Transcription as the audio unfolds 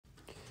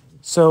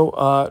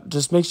So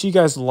just make sure you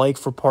guys like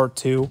for part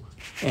 2.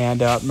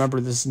 And remember,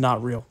 this is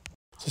not real.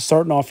 So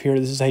starting off here,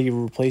 this is how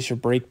you replace your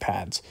brake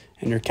pads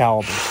and your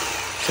calipers.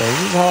 So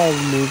this is how I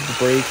remove the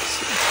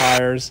brakes,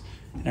 tires,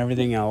 and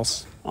everything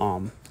else.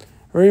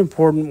 Very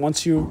important,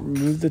 once you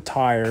remove the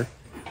tire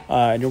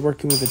and you're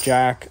working with a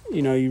jack,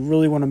 you know, you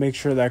really want to make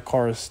sure that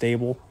car is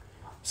stable.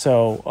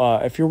 So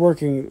if you're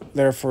working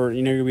there for,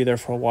 you know, you'll be there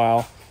for a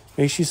while,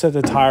 make sure you set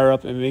the tire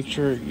up and make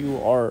sure you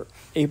are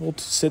able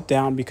to sit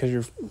down,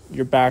 because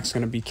your back's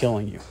going to be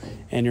killing you,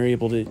 and you're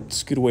able to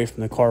scoot away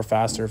from the car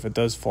faster if it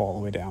does fall all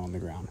the way down on the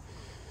ground.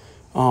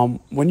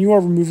 When you are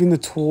removing the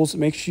tools,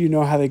 make sure you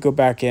know how they go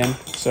back in,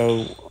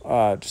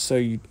 so just so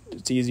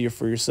it's easier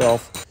for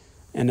yourself.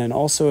 And then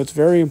also, it's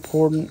very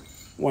important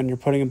when you're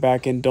putting them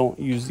back in, don't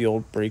use the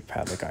old brake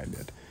pad like I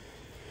did.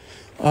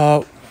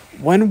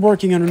 When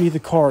working underneath the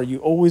car, you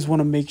always want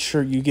to make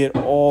sure you get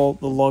all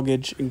the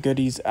luggage and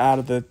goodies out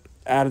of the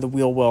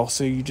wheel well,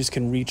 so you just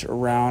can reach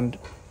around.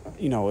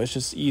 You know, it's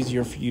just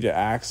easier for you to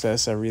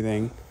access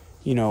everything,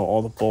 you know,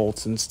 all the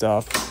bolts and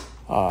stuff.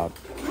 I'm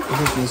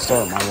just gonna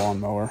start my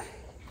lawnmower.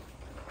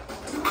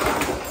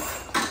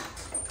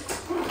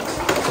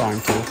 Trying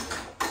to.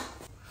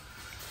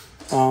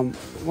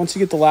 Once you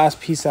get the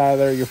last piece out of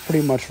there, you're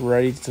pretty much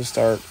ready to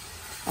start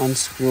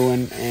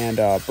unscrewing and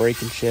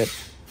breaking shit.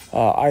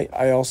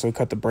 I also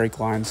cut the brake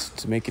lines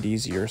to make it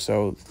easier,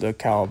 so the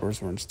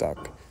calipers weren't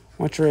stuck.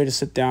 Once you're ready to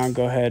sit down,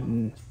 go ahead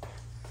and,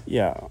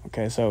 yeah,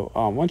 okay, so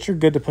once you're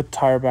good to put the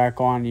tire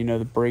back on, you know,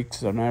 the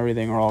brakes and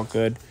everything are all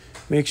good,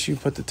 make sure you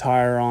put the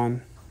tire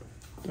on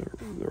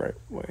the right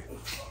way.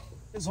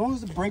 As long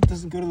as the brake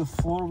doesn't go to the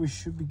floor, we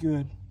should be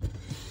good.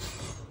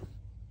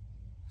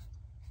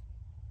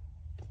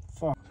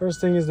 Fuck. First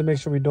thing is to make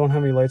sure we don't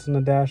have any lights on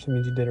the dash. That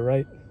means you did it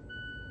right.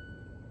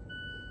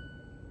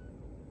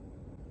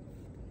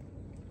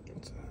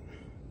 What's that?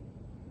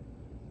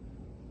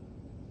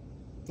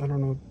 I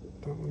don't know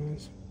what that one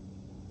is.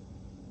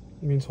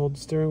 It means hold the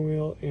steering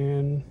wheel,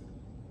 and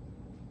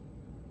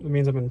it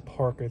means I'm in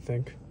park, I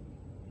think.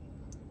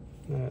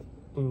 That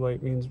blue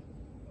light means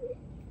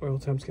oil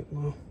temp's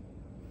getting low.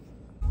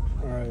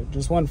 Alright,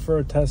 just went for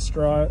a test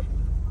drive.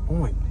 Oh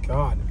my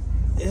god.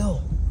 Ew.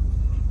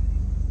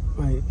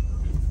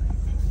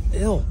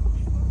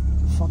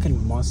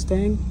 Fucking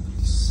Mustang?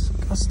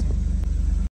 Disgusting.